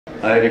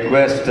I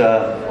request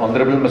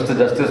Honorable Mr.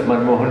 Justice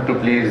Manmohan to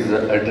please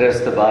address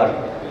the bar.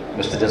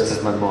 Mr. Justice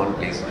Manmohan,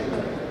 please.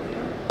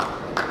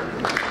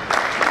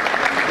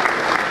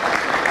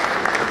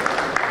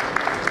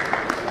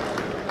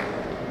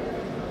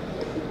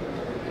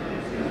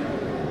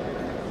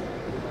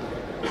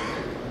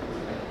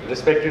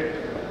 Respected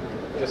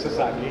Justice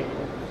Sanghi,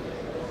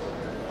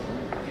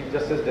 Chief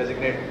Justice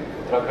Designate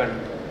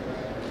Uttarakhand,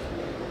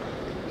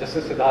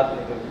 Justice Siddharth,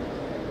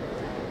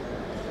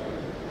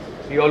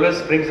 he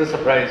always brings a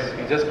surprise.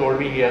 He just told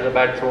me he has a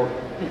bad throat,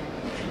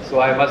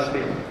 so I must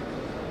speak.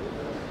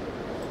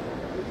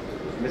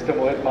 Mr.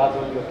 Mohit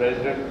Mathur, your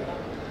President,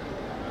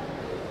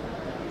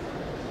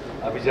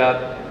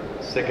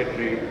 Abhijat,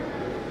 Secretary,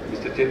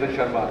 Mr. Chetan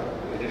Sharma,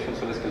 Additional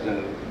Solicitor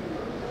General,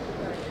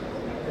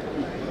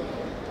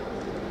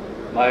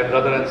 my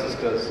brother and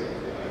sisters,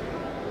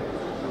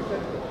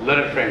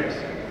 learned friends.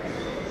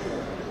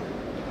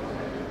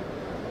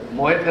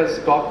 Mohit has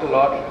talked a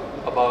lot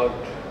about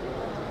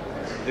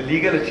the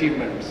legal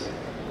achievements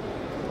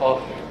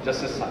of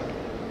Justice Sanghi.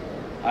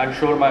 I'm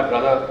sure my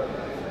brother,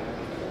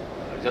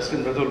 Justice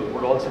Mridul,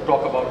 would also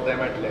talk about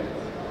them at length.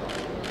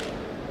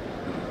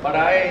 But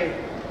I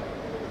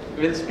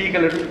will speak a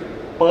little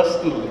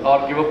personal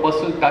or give a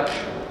personal touch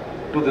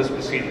to this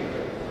proceeding.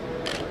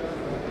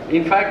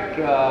 In fact,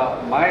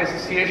 my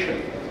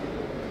association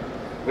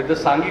with the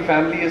Sanghi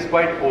family is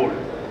quite old.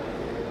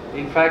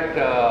 In fact,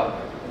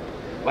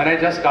 when I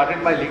just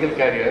started my legal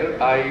career,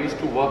 I used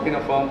to work in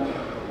a firm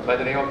by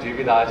the name of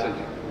HMJ.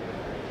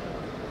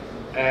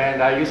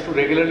 And I used to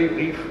regularly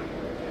brief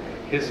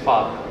his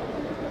father,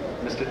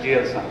 Mr.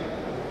 G.L. Sanghi.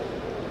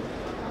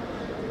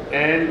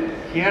 And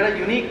he had a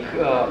unique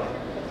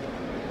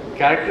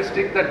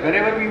characteristic that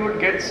whenever we would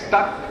get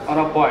stuck on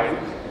a point,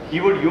 he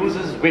would use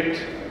his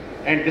wit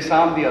and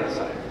disarm the other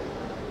side.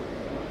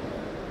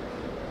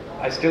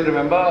 I still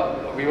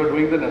remember we were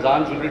doing the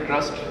Nazan Jewelry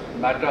Trust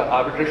matter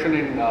arbitration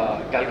in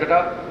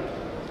Calcutta,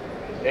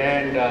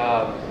 and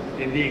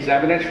in the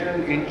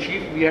examination in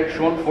chief we had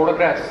shown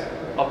photographs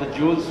of the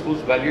jewels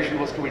whose valuation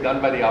was to be done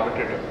by the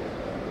arbitrator.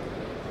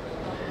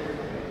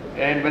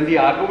 And when the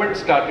argument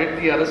started,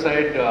 the other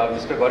side,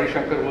 Mr. Gauri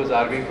Shankar, who was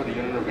arguing for the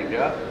Union of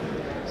India,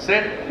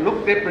 said,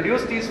 look, they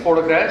produced these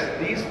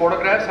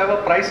photographs have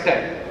a price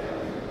tag.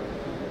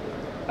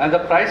 And the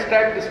price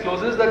tag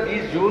discloses that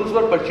these jewels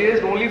were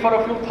purchased only for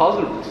a few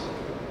thousands.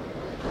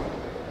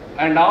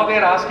 And now they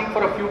are asking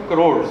for a few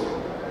crores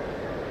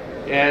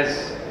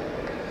as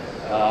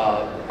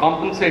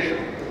compensation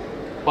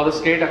for the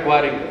state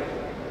acquiring them.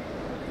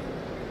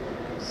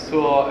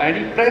 So, and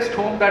he pressed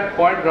home that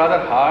point rather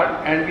hard,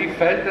 and we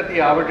felt that the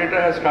arbitrator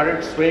has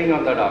started swaying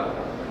on that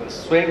argument,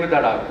 swaying with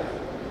that argument.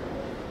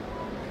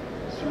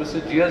 So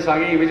Mr. G.L.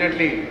 Sanghi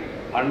immediately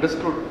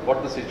understood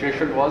what the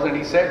situation was, and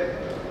he said,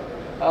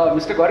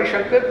 Mr. Gauri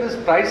Shankar, this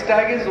price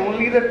tag is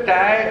only the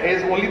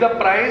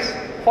price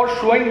for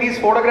showing these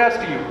photographs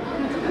to you,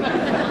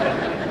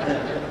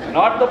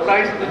 not the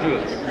price of the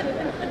jewels.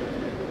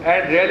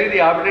 And really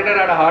the arbitrator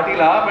had a hearty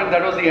laugh, and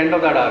that was the end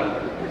of that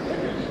argument.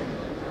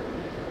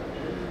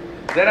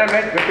 Then I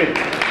met Vipin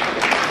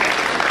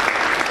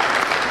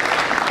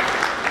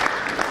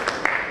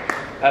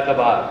at the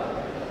bar,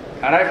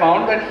 and I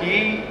found that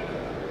he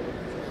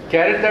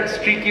carried that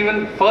streak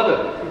even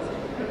further.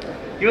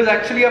 He was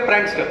actually a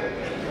prankster.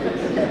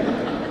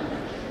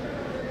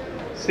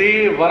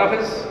 See, one of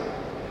his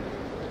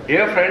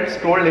dear friends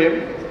told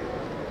him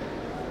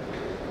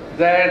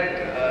that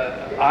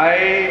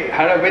I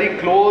had a very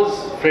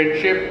close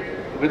friendship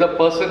with a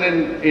person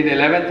in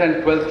 11th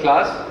and 12th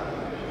class,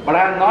 but I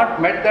have not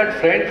met that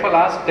friend for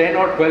last 10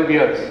 or 12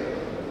 years.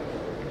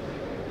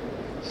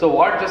 So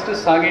what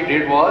Justice Sanghi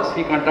did was,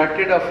 he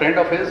contacted a friend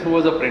of his who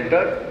was a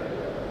printer.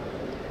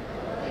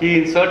 He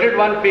inserted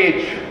one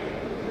page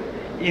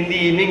in the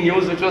evening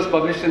news which was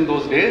published in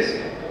those days,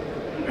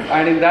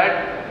 and in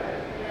that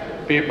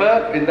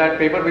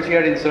paper which he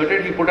had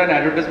inserted, he put an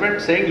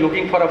advertisement saying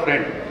looking for a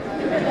friend.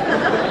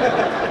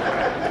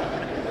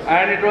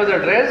 And it was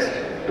addressed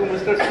to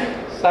Mr.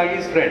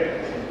 Sanghi's friend.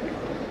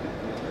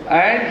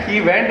 And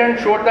he went and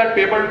showed that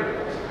paper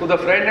to the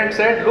friend and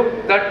said,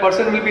 look, that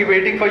person will be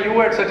waiting for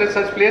you at such and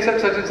such place at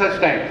such and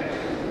such time.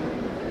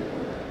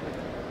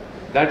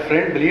 That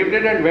friend believed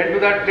it and went to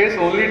that place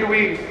only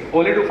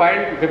to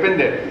find Vipin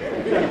there.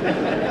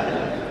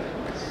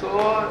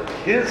 So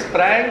his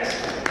pranks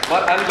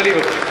were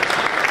unbelievable.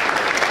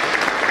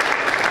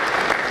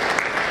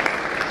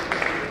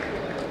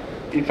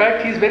 In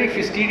fact, he is very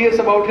fastidious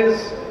about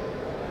his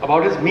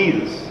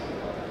meals.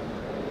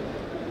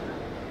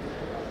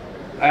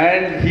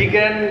 And he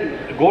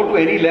can go to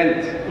any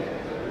length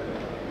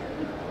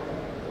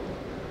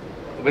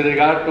with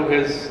regard to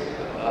his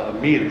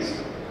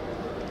meals.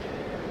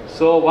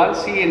 So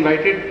once he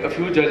invited a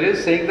few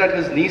judges saying that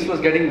his niece was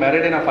getting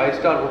married in a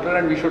 5-star hotel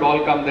and we should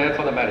all come there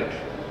for the marriage.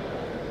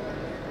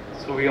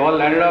 So we all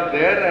landed up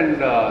there, and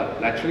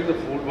naturally the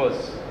food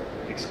was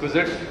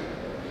exquisite.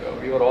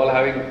 We were all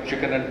having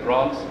chicken and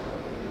prawns,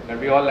 and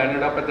we all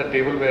landed up at the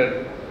table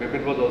where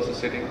Vipin was also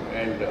sitting.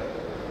 And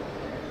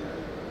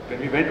When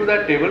we went to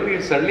that table,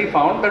 we suddenly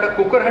found that a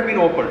cooker had been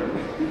opened.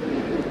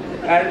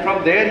 And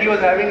from there he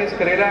was having his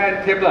Karela and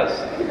theplas.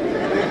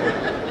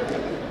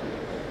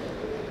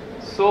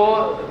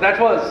 So that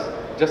was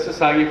Justice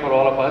Sanghi for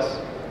all of us.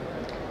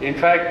 In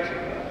fact,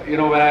 when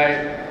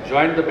I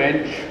joined the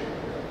bench,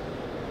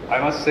 I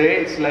must say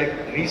it's like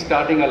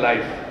restarting a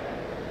life.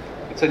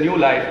 It's a new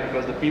life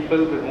because the people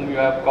with whom you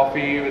have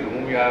coffee, with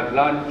whom you have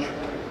lunch,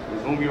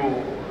 with whom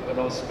you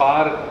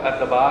spar at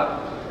the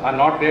bar are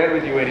not there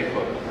with you any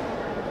further.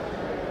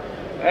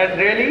 And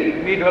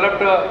really, we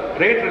developed a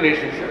great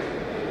relationship.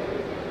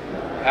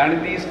 And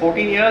in these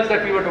 14 years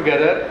that we were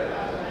together,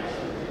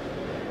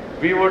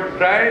 we would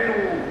try to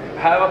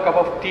have a cup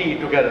of tea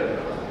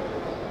together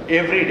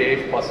every day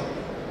if possible.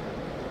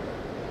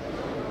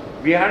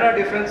 We had our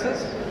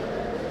differences.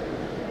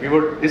 We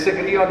would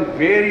disagree on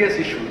various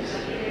issues,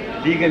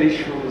 legal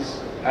issues,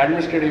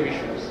 administrative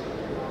issues.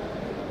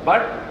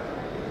 But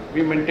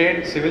we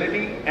maintained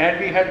civility and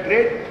we had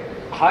great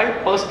high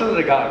personal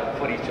regard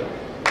for each other.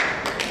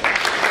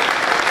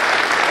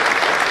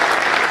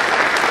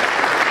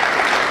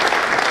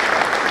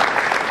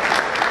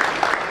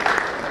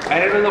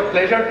 And it was a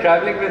pleasure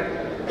traveling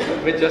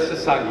with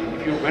Justice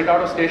Sanghi. If you went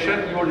out of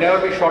station, you would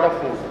never be short of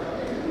food.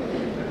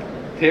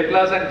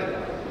 Theplas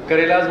and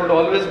Karelas would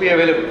always be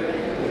available,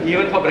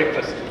 even for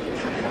breakfast.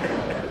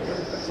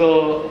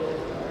 So,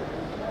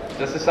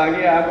 Justice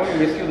Sanghi, I am going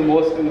to miss you the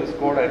most in this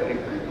court, I think.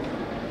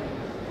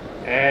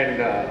 And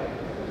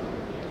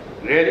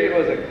really, it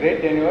was a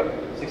great tenure.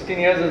 16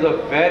 years is a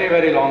very,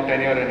 very long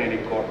tenure in any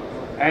court.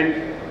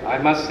 And I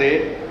must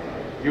say,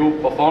 you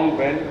performed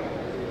well,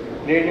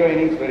 played your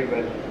innings very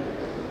well.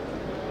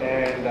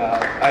 And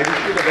I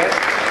wish you the best.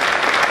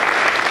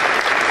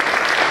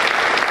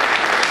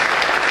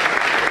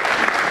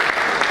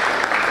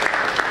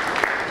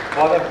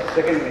 For the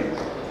second innings.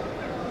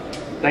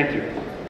 Thank you.